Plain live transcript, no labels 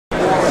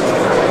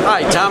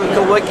Hi, Tom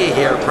Kulwicki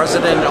here,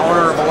 president and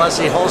owner of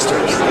Alessi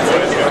Holsters,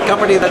 a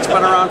company that's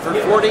been around for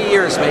 40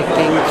 years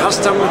making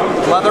custom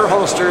leather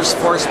holsters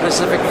for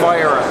specific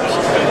firearms.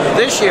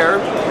 This year,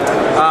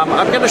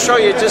 I'm going to show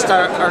you just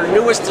our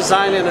newest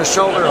design in a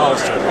shoulder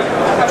holster.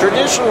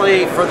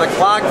 Traditionally, for the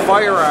Glock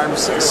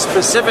firearms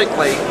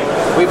specifically,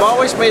 we've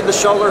always made the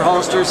shoulder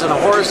holsters in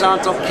a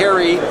horizontal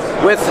carry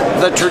with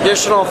the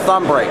traditional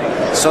thumb brake,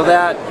 so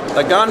that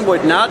the gun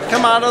would not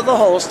come out of the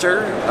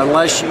holster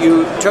unless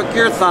you took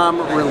your thumb,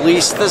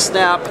 released the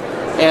snap,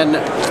 and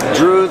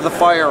drew the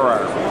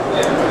firearm.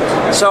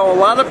 So a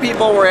lot of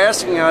people were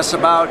asking us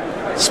about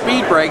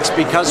speed brakes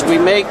because we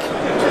make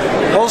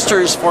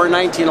holsters for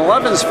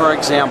 1911s, for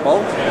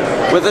example,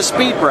 with a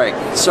speed brake.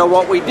 So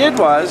what we did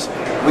was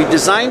we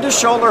designed a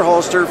shoulder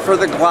holster for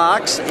the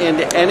Glocks and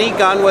any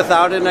gun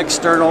without an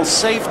external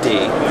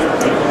safety,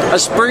 a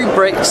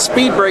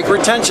speed brake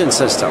retention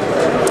system.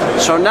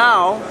 So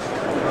now,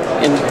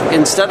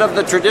 instead of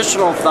the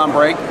traditional thumb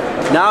brake,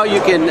 now you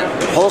can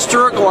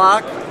holster a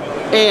Glock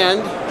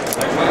and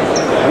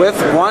with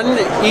one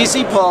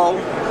easy pull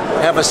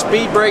have a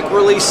speed brake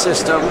release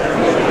system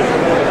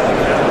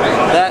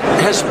that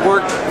has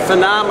worked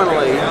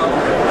phenomenally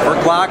for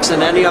Glocks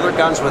and any other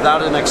guns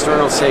without an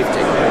external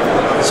safety.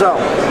 So,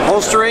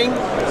 holstering,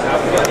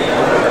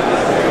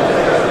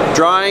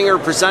 drawing or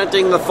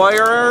presenting the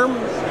firearm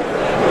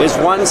is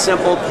one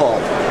simple pull.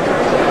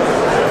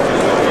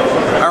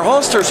 Our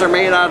holsters are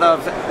made out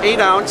of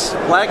 8-ounce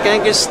Black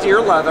Angus steer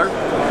leather.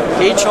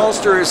 Each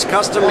holster is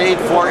custom made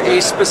for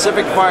a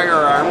specific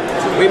firearm.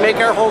 We make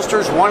our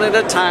holsters one at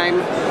a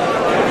time.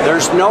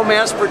 There's no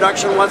mass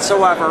production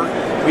whatsoever.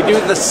 We do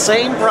the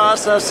same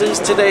processes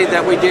today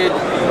that we did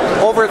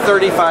over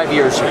 35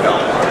 years ago.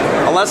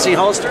 Alessi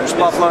Holsters,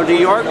 Buffalo, New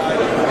York.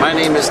 My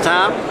name is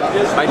Tom.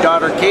 My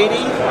daughter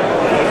Katie.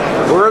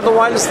 We're the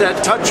ones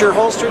that touch your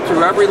holster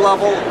through every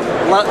level,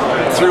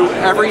 through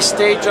every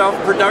stage of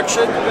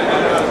production.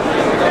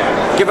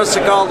 Give us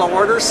a call to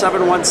order,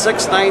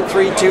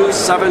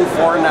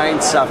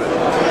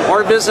 716-932-7497.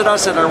 Or visit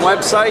us at our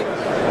website,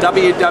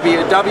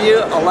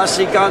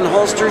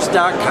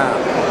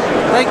 www.alessigunholsters.com.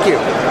 Thank you.